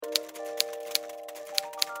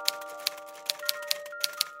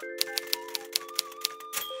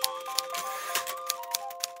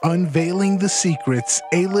unveiling the secrets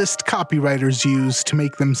A-list copywriters use to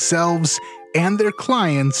make themselves and their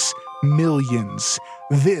clients millions.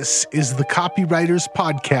 This is the Copywriters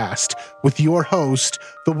Podcast with your host,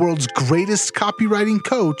 the world's greatest copywriting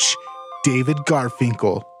coach, David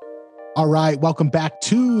Garfinkel. All right, welcome back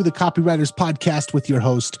to the Copywriters Podcast with your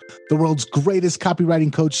host, the world's greatest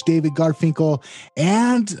copywriting coach, David Garfinkel,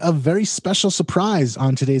 and a very special surprise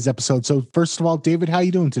on today's episode. So first of all, David, how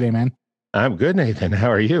you doing today, man? I'm good, Nathan. How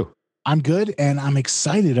are you? I'm good, and I'm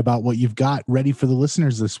excited about what you've got ready for the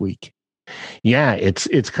listeners this week. Yeah,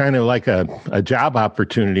 it's kind of like a job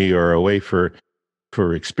opportunity or a way for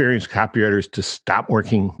experienced copywriters to stop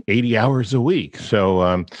working 80 hours a week.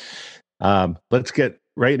 So let's get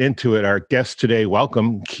right into it. Our guest today,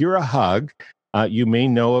 welcome, Kira Hug. You may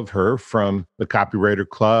know of her from the Copywriter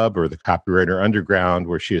Club or the Copywriter Underground,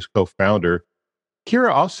 where she is co-founder.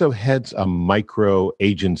 Kira also heads a micro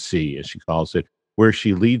agency, as she calls it, where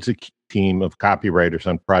she leads a team of copywriters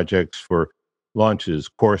on projects for launches,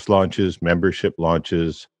 course launches, membership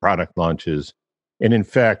launches, product launches. And in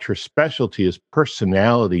fact, her specialty is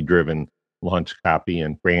personality-driven launch copy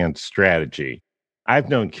and brand strategy. I've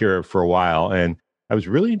known Kira for a while, and I was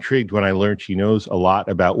really intrigued when I learned she knows a lot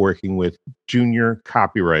about working with junior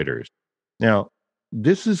copywriters. Now,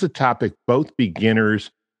 this is a topic both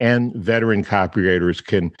beginners and veteran copywriters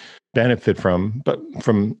can benefit from, but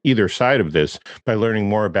from either side of this by learning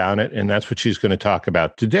more about it. And that's what she's going to talk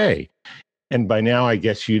about today. And by now, I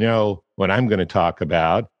guess you know what I'm going to talk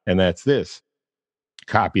about, and that's this.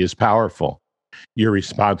 Copy is powerful. You're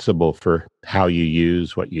responsible for how you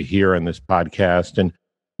use what you hear on this podcast. And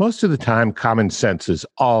most of the time, common sense is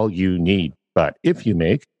all you need. But if you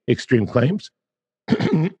make extreme claims,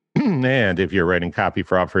 and if you're writing copy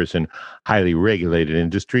for offers in highly regulated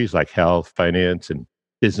industries like health, finance, and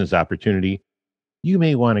business opportunity, you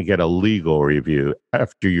may want to get a legal review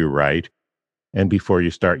after you write and before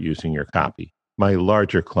you start using your copy. My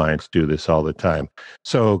larger clients do this all the time.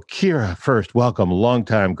 So, Kira, first, welcome. Long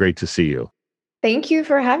time. Great to see you. Thank you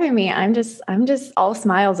for having me. I'm just all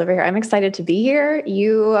smiles over here. I'm excited to be here.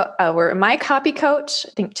 You were my copy coach, I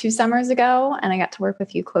think 2 summers ago, and I got to work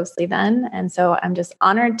with you closely then. And so I'm just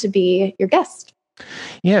honored to be your guest.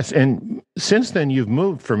 Yes. And since then, you've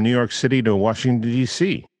moved from New York City to Washington,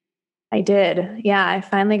 D.C. I did. Yeah. I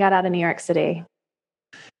finally got out of New York City.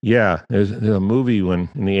 Yeah. There's a movie in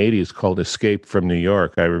the 80s called Escape from New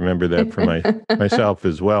York. I remember that for myself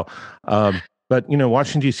as well. But, you know,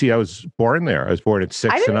 Washington, D.C., I was born there. I was born at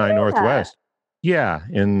 609 Northwest. Yeah.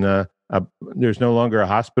 And there's no longer a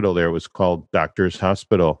hospital there. It was called Doctors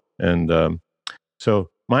Hospital. And so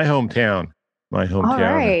my hometown. All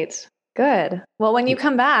right. Good. Well, when you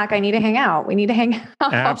come back, I need to hang out. We need to hang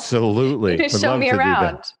out. Absolutely. You need to show me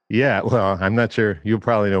around. Yeah. Well, I'm not sure. You'll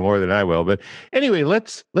probably know more than I will. But anyway,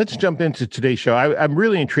 let's jump into today's show. I'm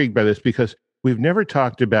really intrigued by this because we've never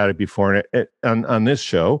talked about it before on this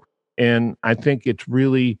show. And I think it's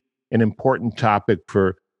really an important topic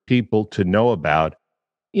for people to know about,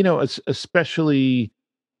 you know, especially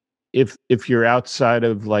if you're outside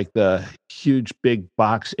of like the huge big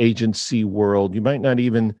box agency world. You might not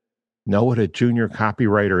even know what a junior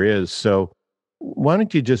copywriter is. So why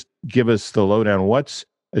don't you just give us the lowdown? What's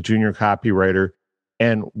a junior copywriter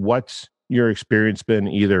and what's your experience been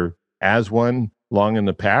either as one long in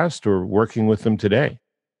the past or working with them today?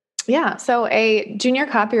 Yeah. So a junior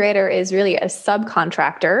copywriter is really a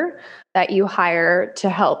subcontractor that you hire to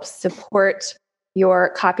help support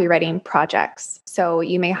your copywriting projects. So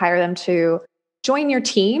you may hire them to join your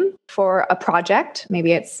team for a project.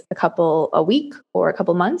 Maybe it's a week or a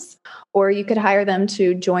couple months, or you could hire them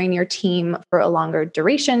to join your team for a longer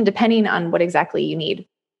duration, depending on what exactly you need.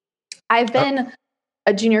 I've been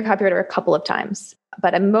a junior copywriter a couple of times,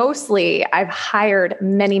 but I've hired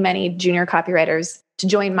many, many junior copywriters to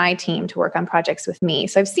join my team to work on projects with me.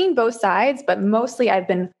 So I've seen both sides, but mostly I've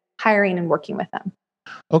been hiring and working with them.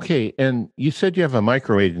 Okay. And you said you have a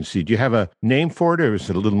micro agency. Do you have a name for it, or is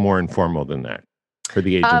it a little more informal than that for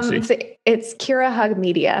the agency? It's Kira Hug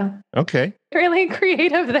Media. Okay. Really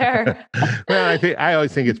creative there. Well, I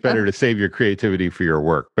always think it's better to save your creativity for your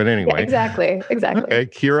work. But anyway. Yeah, exactly. Okay.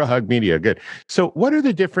 Kira Hug Media. Good. So what are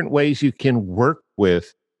the different ways you can work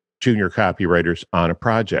with junior copywriters on a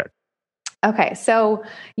project? Okay, so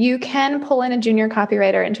you can pull in a junior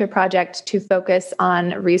copywriter into a project to focus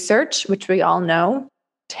on research, which we all know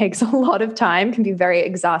takes a lot of time, can be very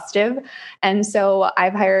exhaustive. And so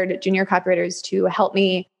I've hired junior copywriters to help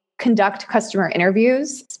me conduct customer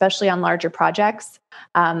interviews, especially on larger projects,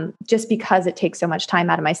 just because it takes so much time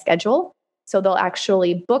out of my schedule. So they'll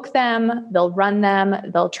actually book them, they'll run them,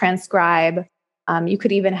 they'll transcribe. You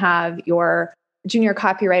could even have your junior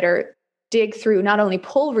copywriter dig through not only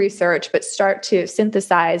pull research, but start to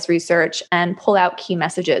synthesize research and pull out key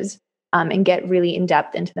messages and get really in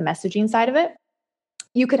depth into the messaging side of it.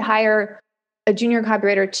 You could hire a junior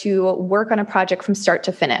copywriter to work on a project from start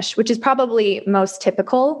to finish, which is probably most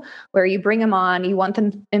typical, where you bring them on, you want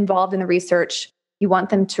them involved in the research, you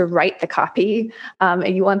want them to write the copy,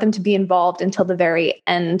 and you want them to be involved until the very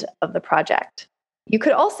end of the project. You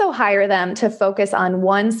could also hire them to focus on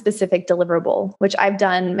one specific deliverable, which I've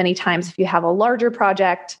done many times. If you have a larger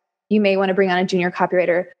project, you may want to bring on a junior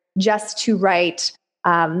copywriter just to write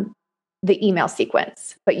the email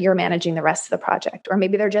sequence, but you're managing the rest of the project. Or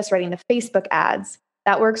maybe they're just writing the Facebook ads.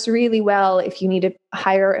 That works really well if you need to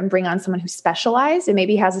hire and bring on someone who's specialized and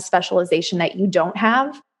maybe has a specialization that you don't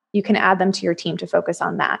have. You can add them to your team to focus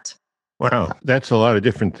on that. Wow, that's a lot of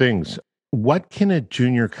different things. What can a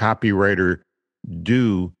junior copywriter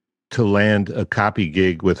do to land a copy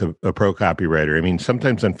gig with a pro copywriter? I mean,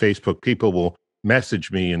 sometimes on Facebook, people will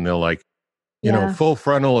message me and they'll like, you know, full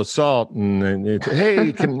frontal assault, and it's,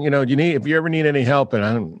 hey, can you need if you ever need any help, and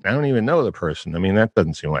I don't even know the person. I mean, that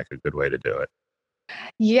doesn't seem like a good way to do it.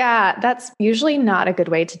 Yeah, that's usually not a good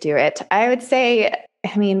way to do it. I would say,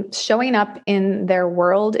 I mean, showing up in their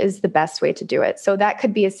world is the best way to do it. So that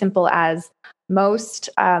could be as simple as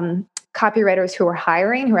most copywriters who are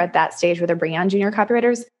hiring, who are at that stage where they're bringing on junior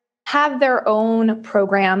copywriters, have their own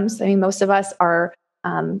programs. I mean, most of us are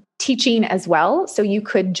teaching as well. So you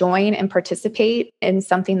could join and participate in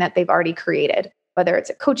something that they've already created, whether it's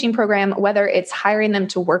a coaching program, whether it's hiring them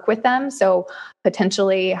to work with them. So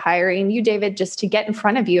potentially hiring you, David, just to get in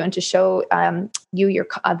front of you and to show you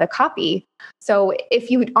the copy. So if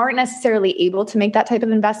you aren't necessarily able to make that type of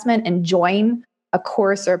investment and join a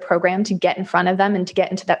course or a program to get in front of them and to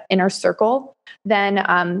get into that inner circle, then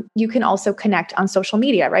you can also connect on social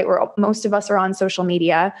media, right? Where most of us are on social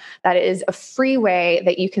media. That is a free way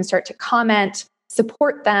that you can start to comment,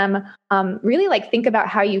 support them, really like think about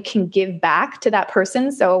how you can give back to that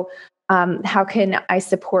person. So how can I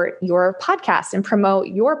support your podcast and promote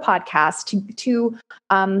your podcast to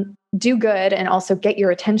do good and also get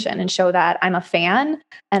your attention and show that I'm a fan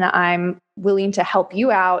and I'm willing to help you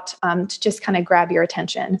out to just kind of grab your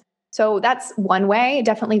attention. So that's one way.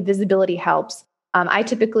 Definitely visibility helps. I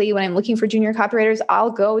typically, when I'm looking for junior copywriters,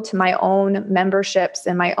 I'll go to my own memberships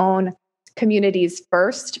and my own communities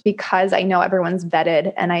first because I know everyone's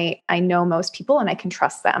vetted and I know most people and I can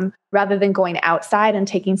trust them rather than going outside and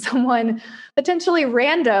taking someone potentially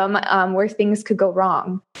random where things could go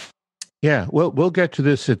wrong. Yeah, well, we'll get to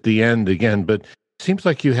this at the end again, but it seems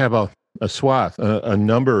like you have a swath, a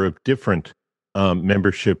number of different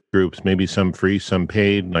membership groups, maybe some free, some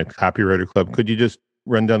paid, like Copywriter Club. Could you just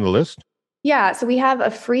run down the list? Yeah, so we have a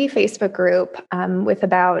free Facebook group with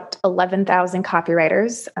about 11,000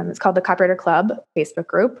 copywriters. It's called the Copywriter Club Facebook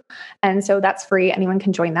group. And so that's free. Anyone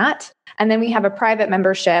can join that. And then we have a private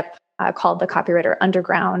membership called the Copywriter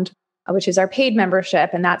Underground, which is our paid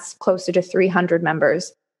membership. And that's closer to 300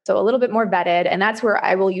 members. So a little bit more vetted. And that's where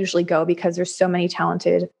I will usually go because there's so many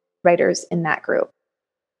talented writers in that group.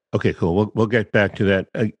 Okay, cool. We'll get back to that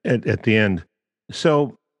at the end.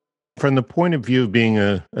 So from the point of view of being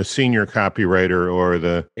a senior copywriter or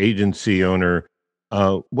the agency owner,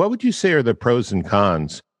 what would you say are the pros and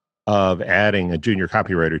cons of adding a junior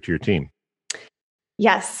copywriter to your team?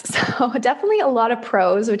 Yes, so definitely a lot of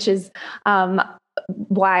pros, which is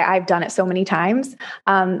why I've done it so many times.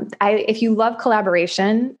 If you love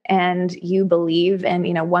collaboration and you believe in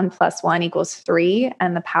 1 + 1 = 3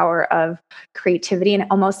 and the power of creativity and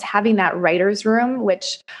almost having that writer's room,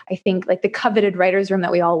 which I think like the coveted writer's room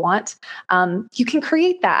that we all want, you can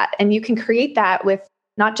create that. And you can create that with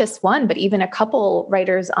not just one, but even a couple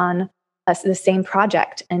writers on the same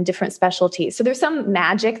project and different specialties. So there's some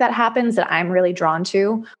magic that happens that I'm really drawn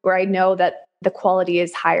to, where I know that the quality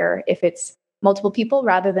is higher if it's multiple people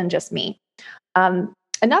rather than just me.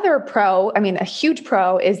 Another pro, a huge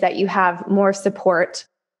pro, is that you have more support,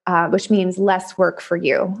 which means less work for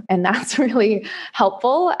you. And that's really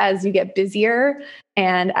helpful as you get busier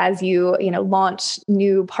and as you launch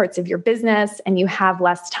new parts of your business and you have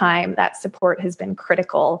less time. That support has been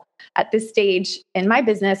critical. At this stage in my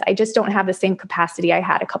business, I just don't have the same capacity I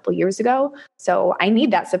had a couple years ago. So I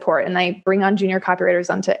need that support. And I bring on junior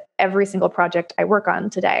copywriters onto every single project I work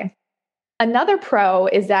on today. Another pro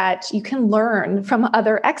is that you can learn from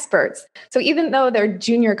other experts. So even though they're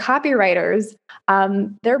junior copywriters,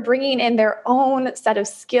 they're bringing in their own set of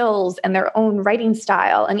skills and their own writing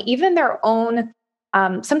style and even their own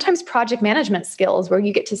sometimes project management skills, where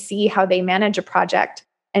you get to see how they manage a project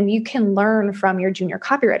and you can learn from your junior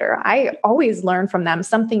copywriter. I always learn from them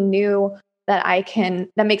something new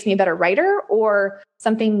that makes me a better writer, or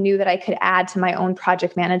something new that I could add to my own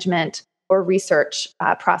project management or research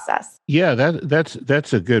process. Yeah,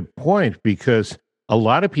 that's a good point, because a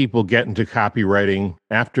lot of people get into copywriting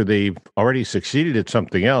after they've already succeeded at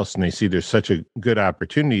something else and they see there's such a good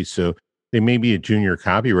opportunity. So they may be a junior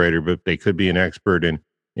copywriter, but they could be an expert in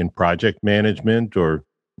project management, or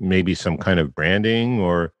maybe some kind of branding,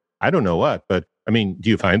 or I don't know what. But I mean, do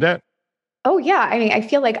you find that? Oh, yeah. I mean, I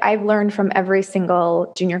feel like I've learned from every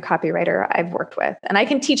single junior copywriter I've worked with, and I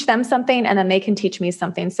can teach them something and then they can teach me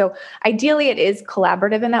something. So ideally, it is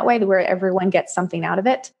collaborative in that way where everyone gets something out of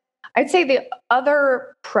it. I'd say the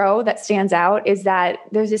other pro that stands out is that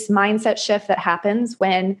there's this mindset shift that happens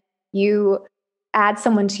when you add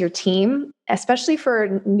someone to your team, especially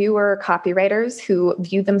for newer copywriters who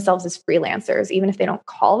view themselves as freelancers, even if they don't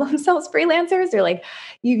call themselves freelancers. They're like,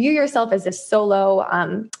 you view yourself as a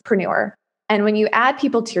solopreneur. And when you add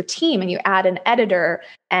people to your team and you add an editor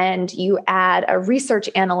and you add a research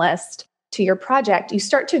analyst to your project, you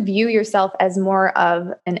start to view yourself as more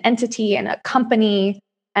of an entity and a company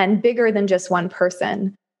and bigger than just one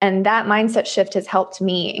person. And that mindset shift has helped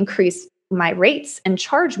me increase my rates and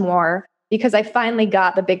charge more, because I finally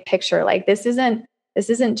got the big picture. Like, this isn't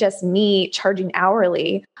just me charging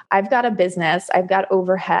hourly. I've got a business, I've got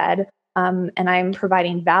overhead, and I'm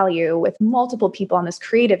providing value with multiple people on this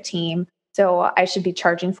creative team. So I should be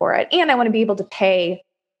charging for it. And I want to be able to pay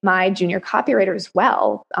my junior copywriters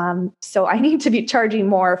well. So I need to be charging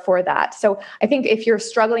more for that. So I think if you're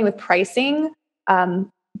struggling with pricing,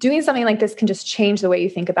 doing something like this can just change the way you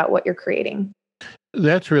think about what you're creating.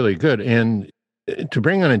 That's really good. And to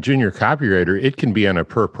bring on a junior copywriter, it can be on a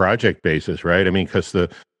per project basis, right? I mean, because the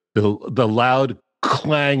loud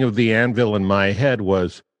clang of the anvil in my head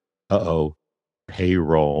was,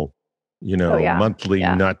 payroll, monthly,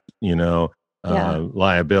 not,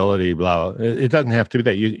 liability, blah. It doesn't have to be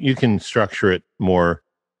that. You can structure it more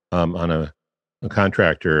on a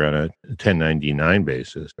contractor on a 1099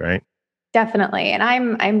 basis, right? Definitely. And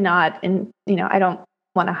I'm not in, I don't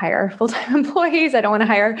want to hire full-time employees. I don't want to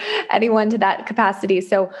hire anyone to that capacity.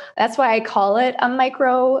 So that's why I call it a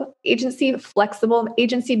micro agency, flexible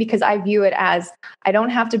agency, because I view it as I don't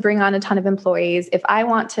have to bring on a ton of employees. If I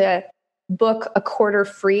want to book a quarter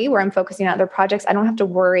free where I'm focusing on other projects, I don't have to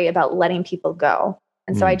worry about letting people go.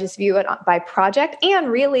 And so I just view it by project.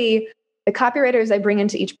 And really, the copywriters I bring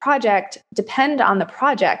into each project depend on the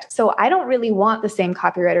project. So I don't really want the same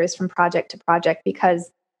copywriters from project to project,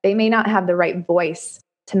 because they may not have the right voice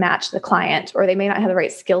to match the client, or they may not have the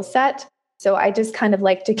right skill set. So I just kind of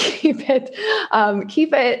like to keep it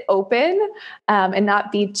open, and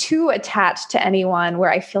not be too attached to anyone where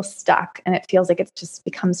I feel stuck and it feels like it just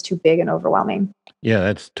becomes too big and overwhelming. Yeah,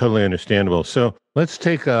 that's totally understandable. So let's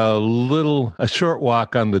take a short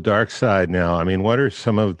walk on the dark side now. I mean, what are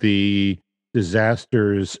some of the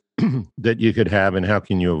disasters that you could have, and how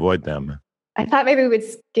can you avoid them? I thought maybe we would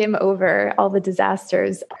skim over all the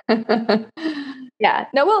disasters. Yeah.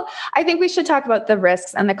 No, well, I think we should talk about the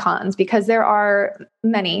risks and the cons, because there are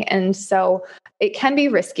many. And so it can be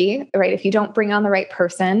risky, right? If you don't bring on the right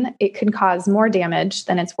person, it can cause more damage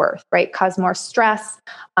than it's worth, right? Cause more stress,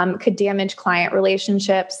 could damage client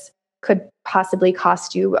relationships, could possibly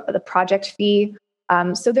cost you the project fee.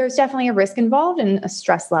 So there's definitely a risk involved and a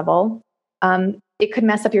stress level. It could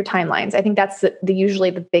mess up your timelines. I think that's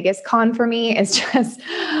usually the biggest con for me, is just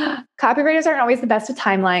copywriters aren't always the best with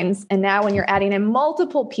timelines. And now when you're adding in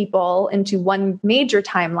multiple people into one major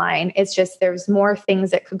timeline, it's just, there's more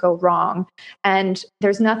things that could go wrong. And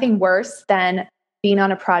there's nothing worse than being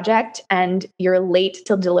on a project and you're late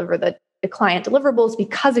to deliver the client deliverables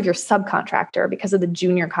because of your subcontractor, because of the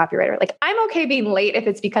junior copywriter. Like, I'm okay being late if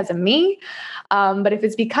it's because of me. But if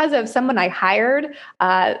it's because of someone I hired,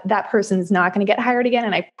 that person's not going to get hired again.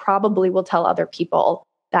 And I probably will tell other people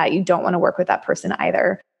that you don't want to work with that person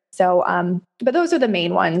either. So, but those are the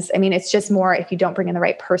main ones. I mean, it's just more, if you don't bring in the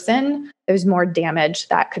right person, there's more damage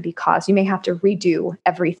that could be caused. You may have to redo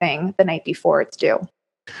everything the night before it's due.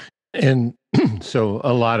 And so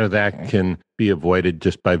a lot of that can be avoided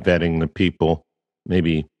just by vetting the people,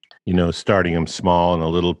 maybe, starting them small in a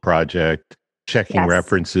little project, checking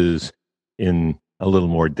references in a little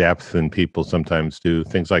more depth than people sometimes do,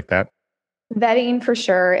 things like that. Vetting for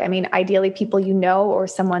sure. I mean, ideally people or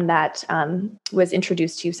someone that was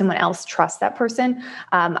introduced to you, someone else trusts that person.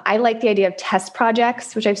 I like the idea of test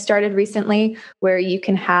projects, which I've started recently, where you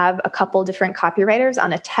can have a couple different copywriters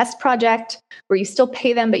on a test project where you still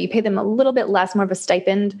pay them, but you pay them a little bit less, more of a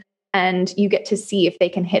stipend, and you get to see if they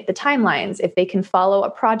can hit the timelines, if they can follow a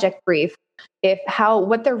project brief,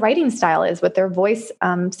 what their writing style is, what their voice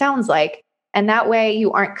sounds like. And that way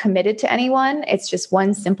you aren't committed to anyone. It's just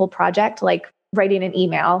one simple project, like writing an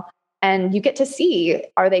email. And you get to see,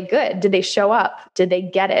 are they good? Did they show up? Did they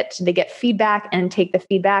get it? Did they get feedback and take the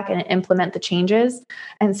feedback and implement the changes?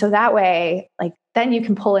 And so that way, like, then you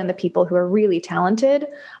can pull in the people who are really talented.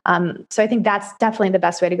 So I think that's definitely the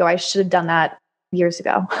best way to go. I should have done that years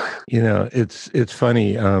ago. It's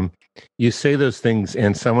funny. You say those things,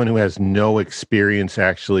 and someone who has no experience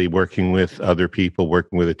actually working with other people,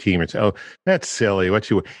 working with a team, it's, oh, that's silly.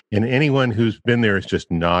 And anyone who's been there is just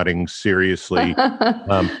nodding seriously,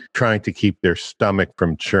 trying to keep their stomach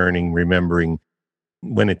from churning, remembering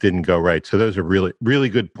when it didn't go right. So those are really, really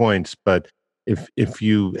good points. But if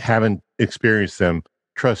you haven't experienced them,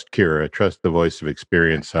 trust Kira, trust the voice of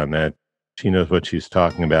experience on that. She knows what she's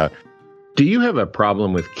talking about. Do you have a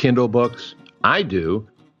problem with Kindle books? I do.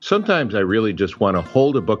 Sometimes I really just want to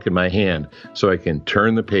hold a book in my hand so I can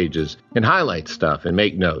turn the pages and highlight stuff and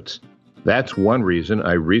make notes. That's one reason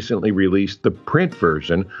I recently released the print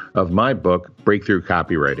version of my book, Breakthrough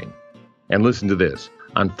Copywriting. And listen to this.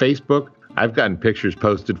 On Facebook, I've gotten pictures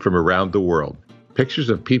posted from around the world. Pictures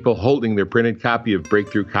of people holding their printed copy of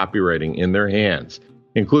Breakthrough Copywriting in their hands,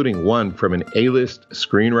 including one from an A-list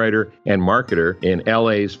screenwriter and marketer in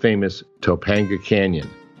LA's famous Topanga Canyon.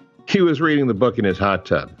 He was reading the book in his hot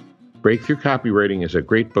tub. Breakthrough Copywriting is a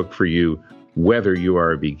great book for you, whether you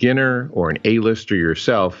are a beginner or an A-lister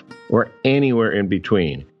yourself, or anywhere in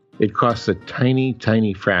between. It costs a tiny,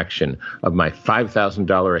 tiny fraction of my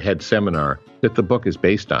 $5,000 a head seminar that the book is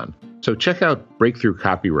based on. So check out Breakthrough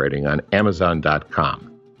Copywriting on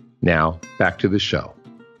Amazon.com. Now, back to the show.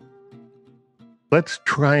 Let's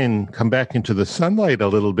try and come back into the sunlight a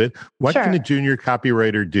little bit. What can a junior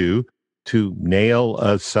copywriter do to nail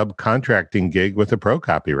a subcontracting gig with a pro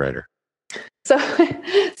copywriter?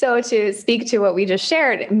 So to speak to what we just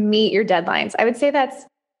shared, meet your deadlines. I would say that's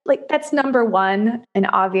number one and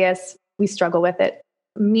obvious. We struggle with it.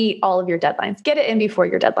 Meet all of your deadlines. Get it in before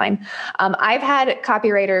your deadline. I've had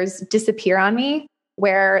copywriters disappear on me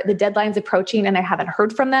where the deadline's approaching and I haven't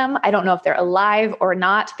heard from them. I don't know if they're alive or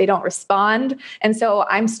not. They don't respond. And so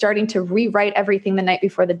I'm starting to rewrite everything the night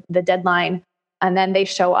before the deadline. And then they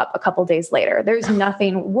show up a couple days later. There's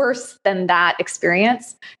nothing worse than that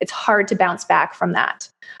experience. It's hard to bounce back from that.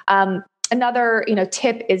 Another,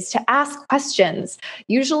 tip is to ask questions.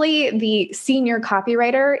 Usually the senior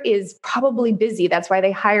copywriter is probably busy. That's why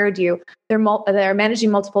they hired you. They're managing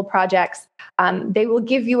multiple projects. They will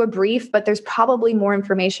give you a brief, but there's probably more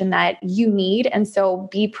information that you need. And so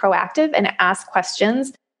be proactive and ask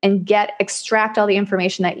questions and extract all the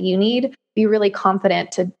information that you need. Be really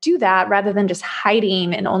confident to do that rather than just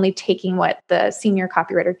hiding and only taking what the senior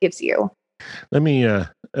copywriter gives you. Let me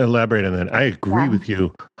elaborate on that. I agree with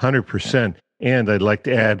you 100%. And I'd like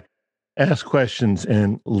to add, ask questions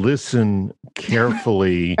and listen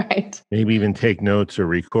carefully, right. Maybe even take notes or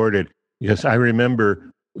record it. Because I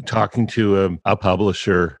remember talking to a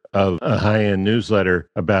publisher of a high-end newsletter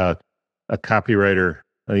about a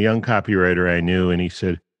young copywriter I knew, and he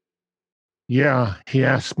said, yeah, he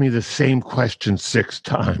asked me the same question 6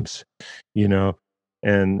 times,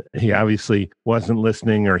 and he obviously wasn't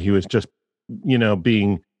listening, or he was just,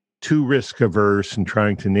 being too risk averse and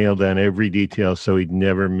trying to nail down every detail so he'd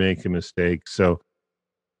never make a mistake. So,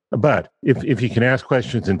 but if you can ask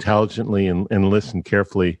questions intelligently and listen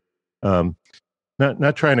carefully,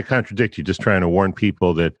 not trying to contradict you, just trying to warn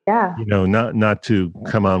people that, not to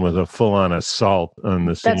come on with a full-on assault on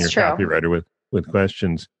the senior copywriter with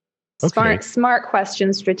questions. Okay. Smart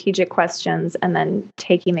questions, strategic questions, and then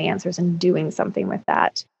taking the answers and doing something with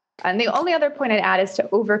that. And the only other point I'd add is to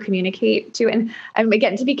over communicate too. And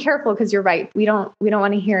again, to be careful, because you're right. We don't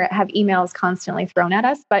want to have emails constantly thrown at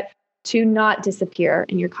us, but to not disappear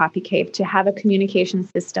in your copy cave, to have a communication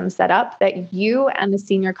system set up that you and the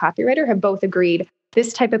senior copywriter have both agreed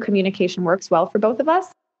this type of communication works well for both of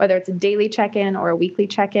us, whether it's a daily check-in or a weekly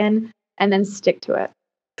check-in, and then stick to it.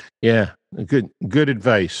 Yeah, good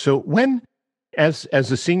advice. So when, as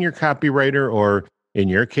a senior copywriter, or in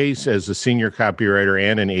your case, as a senior copywriter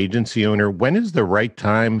and an agency owner, when is the right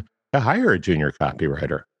time to hire a junior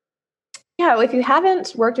copywriter? Yeah, well, if you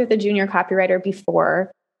haven't worked with a junior copywriter before,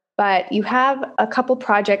 but you have a couple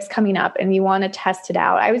projects coming up and you want to test it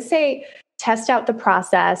out, I would say test out the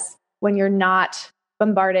process when you're not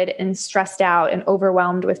bombarded and stressed out and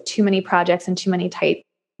overwhelmed with too many projects and too many tight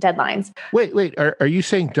deadlines. Wait, are you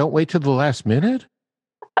saying don't wait till the last minute?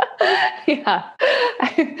 Yeah.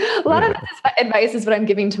 A lot of this advice is what I'm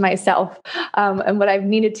giving to myself and what I've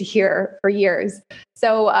needed to hear for years.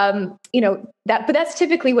 So, but that's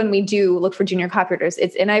typically when we do look for junior copywriters.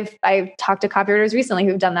 I've talked to copywriters recently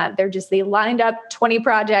who've done that. They lined up 20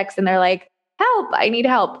 projects and they're like, help, I need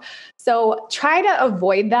help. So try to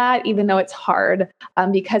avoid that, even though it's hard,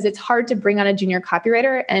 because it's hard to bring on a junior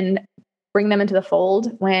copywriter and bring them into the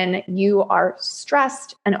fold when you are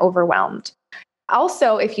stressed and overwhelmed.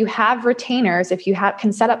 Also, if you have retainers, if you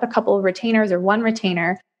can set up a couple of retainers or one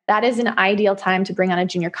retainer, that is an ideal time to bring on a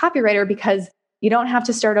junior copywriter because you don't have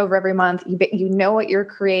to start over every month. You know what you're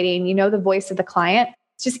creating, you know the voice of the client.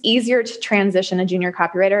 It's just easier to transition a junior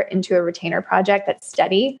copywriter into a retainer project that's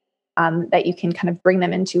steady, that you can kind of bring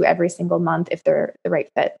them into every single month if they're the right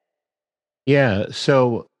fit. Yeah.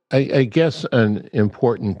 So I guess an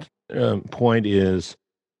important point is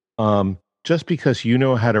just because you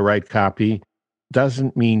know how to write copy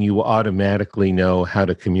doesn't mean you automatically know how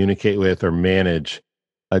to communicate with or manage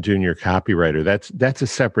a junior copywriter. That's a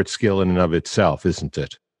separate skill in and of itself, isn't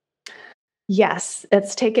it? Yes,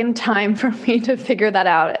 it's taken time for me to figure that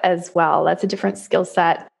out as well. That's a different skill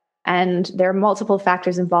set. And there are multiple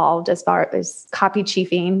factors involved as far as copy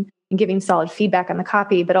chiefing and giving solid feedback on the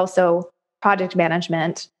copy, but also project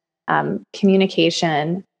management,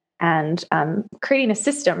 communication, and creating a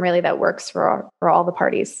system really that works for all the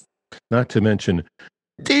parties. Not to mention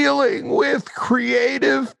dealing with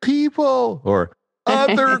creative people or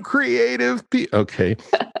other creative people. Okay.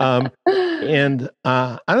 And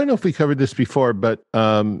I don't know if we covered this before, but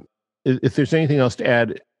if there's anything else to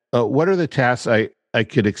add, what are the tasks I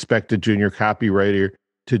could expect a junior copywriter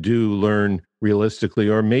to do, learn realistically,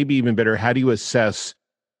 or maybe even better, how do you assess,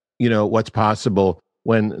 what's possible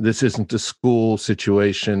when this isn't a school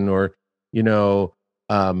situation or, like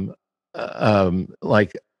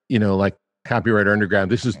Copywriter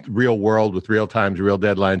Underground, this is real world with real times, real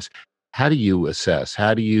deadlines. How do you assess?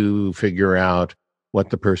 How do you figure out what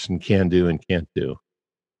the person can do and can't do?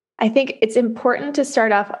 I think it's important to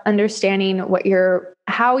start off understanding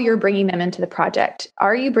how you're bringing them into the project.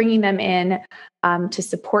 Are you bringing them in to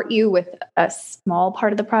support you with a small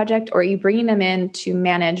part of the project, or are you bringing them in to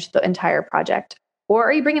manage the entire project? Or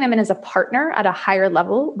are you bringing them in as a partner at a higher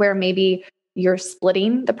level where maybe you're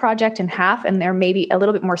splitting the project in half and they're maybe a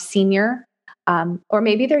little bit more senior, or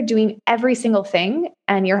maybe they're doing every single thing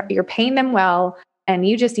and you're paying them well and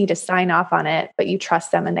you just need to sign off on it, but you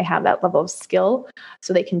trust them and they have that level of skill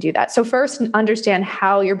so they can do that. So first, understand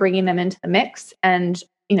how you're bringing them into the mix and,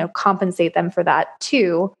 compensate them for that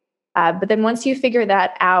too. But then once you figure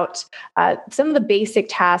that out, some of the basic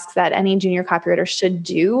tasks that any junior copywriter should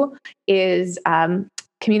do is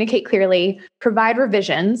communicate clearly, provide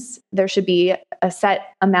revisions. There should be a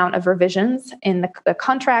set amount of revisions in the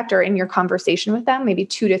contract or in your conversation with them, maybe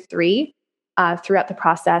 2 to 3 throughout the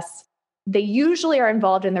process. They usually are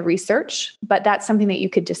involved in the research, but that's something that you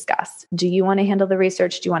could discuss. Do you want to handle the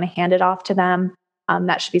research? Do you want to hand it off to them?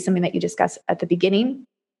 That should be something that you discuss at the beginning.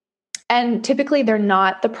 And typically they're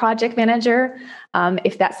not the project manager.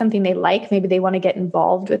 If that's something they like, maybe they want to get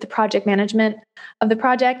involved with the project management of the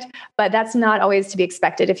project, but that's not always to be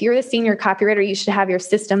expected. If you're the senior copywriter, you should have your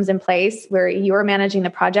systems in place where you're managing the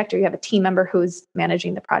project or you have a team member who's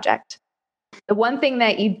managing the project. The one thing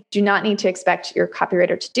that you do not need to expect your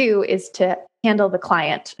copywriter to do is to handle the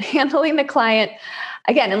client. Handling the client,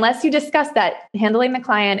 again, unless you discuss that, handling the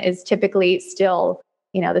client is typically still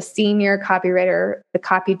the senior copywriter, the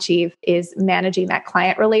copy chief is managing that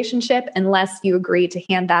client relationship unless you agree to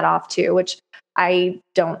hand that off to, which I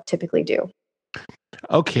don't typically do.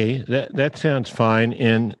 Okay, that sounds fine.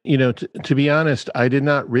 And, to be honest, I did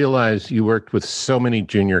not realize you worked with so many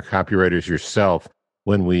junior copywriters yourself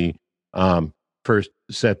when we first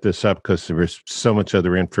set this up because there was so much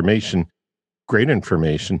other information, great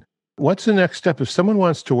information. What's the next step? If someone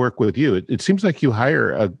wants to work with you, it seems like you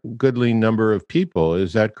hire a goodly number of people.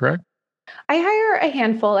 Is that correct? I hire a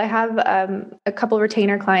handful. I have a couple of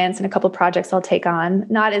retainer clients and a couple of projects I'll take on.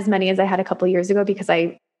 Not as many as I had a couple of years ago because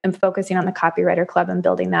I am focusing on the Copywriter Club and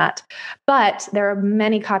building that. But there are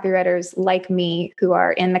many copywriters like me who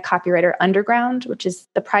are in the Copywriter Underground, which is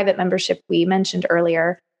the private membership we mentioned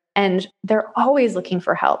earlier. And they're always looking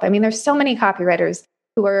for help. I mean, there's so many copywriters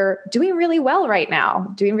who are doing really well right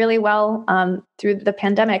now, doing really well through the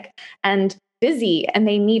pandemic and busy, and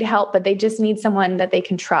they need help, but they just need someone that they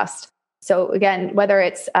can trust. So again, whether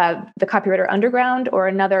it's the Copywriter Underground or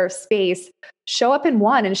another space, show up in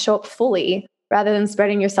one and show up fully rather than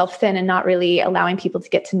spreading yourself thin and not really allowing people to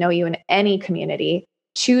get to know you in any community.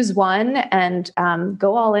 Choose one and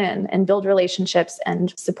go all in and build relationships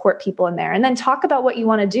and support people in there. And then talk about what you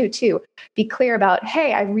want to do too. Be clear about,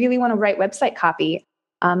 hey, I really want to write website copy.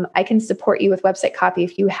 I can support you with website copy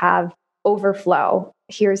if you have overflow.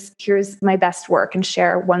 Here's my best work, and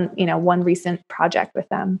share one recent project with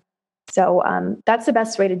them. So that's the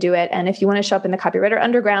best way to do it. And if you want to show up in the Copywriter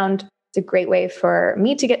Underground, it's a great way for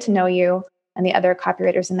me to get to know you. and the other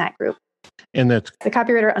copywriters in that group. And that's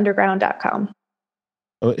thecopywriterunderground.com.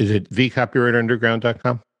 Oh, is it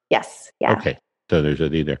thecopywriterunderground.com? Yes. Yeah. Okay. So there's a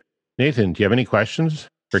D there. Nathan, do you have any questions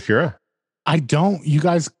for Kira? I don't. You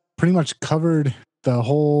guys pretty much covered the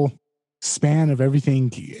whole span of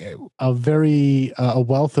everything, a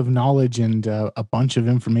wealth of knowledge and a bunch of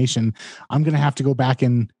information. I'm going to have to go back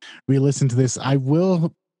and re-listen to this. I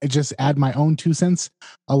will just add my own 2 cents.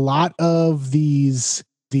 A lot of these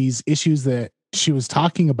issues that she was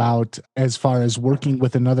talking about as far as working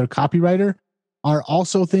with another copywriter are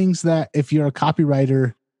also things that if you're a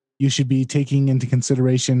copywriter, you should be taking into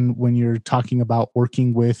consideration when you're talking about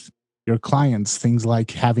working with your clients. Things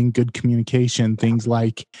like having good communication, things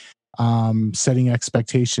like setting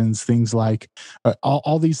expectations, things like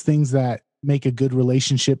all these things that make a good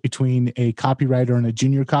relationship between a copywriter and a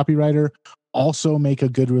junior copywriter also make a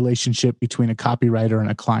good relationship between a copywriter and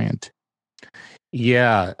a client.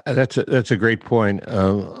 Yeah, that's a great point.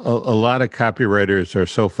 A lot of copywriters are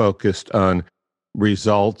so focused on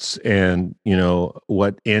results and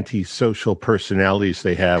what antisocial personalities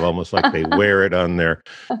they have, almost like they wear it on their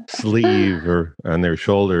sleeve or on their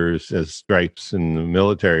shoulders as stripes in the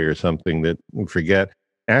military or something, that we forget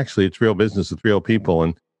actually it's real business with real people,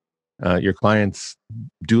 and your clients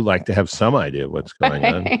do like to have some idea of what's going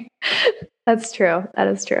on. That's true. That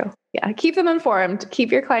is true. Yeah. Keep them informed.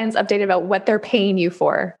 Keep your clients updated about what they're paying you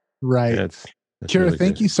for. Right. That's Kira, really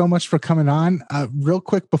thank you so much for coming on. Real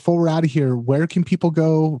quick, before we're out of here, where can people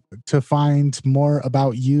go to find more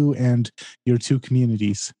about you and your 2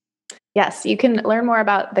 communities? Yes, you can learn more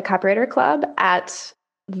about the Copywriter Club at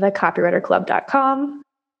thecopywriterclub.com.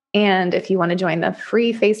 And if you want to join the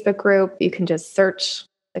free Facebook group, you can just search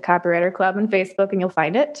the Copywriter Club on Facebook and you'll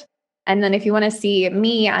find it. And then if you want to see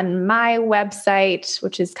me on my website,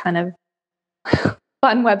 which is kind of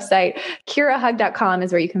fun website, kirahug.com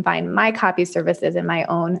is where you can find my copy services and my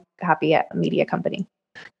own copy media company.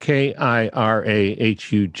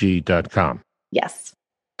 KIRAHUG.com. Yes.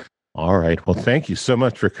 All right. Well, thank you so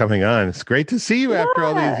much for coming on. It's great to see you after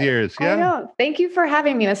all these years. Yeah. I know. Thank you for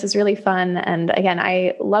having me. This is really fun. And again,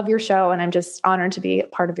 I love your show and I'm just honored to be a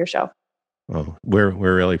part of your show. Well, we're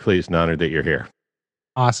really pleased and honored that you're here.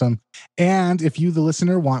 Awesome. And if you, the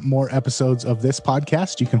listener, want more episodes of this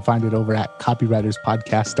podcast, you can find it over at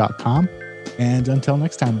copywriterspodcast.com. And until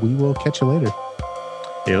next time, we will catch you later.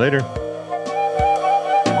 See you later.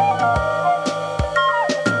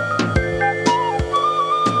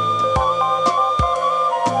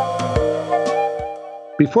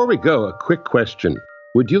 Before we go, a quick question.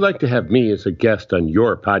 Would you like to have me as a guest on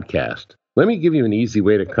your podcast? Let me give you an easy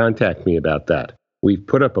way to contact me about that. We've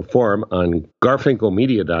put up a form on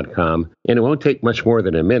garfinkelmedia.com, and it won't take much more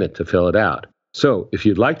than a minute to fill it out. So if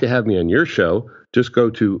you'd like to have me on your show, just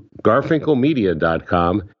go to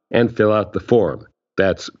garfinkelmedia.com and fill out the form.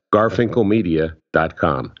 That's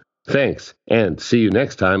garfinkelmedia.com. Thanks, and see you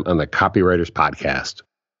next time on the Copywriters Podcast.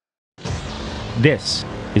 This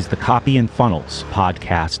is the Copy and Funnels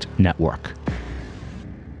Podcast Network.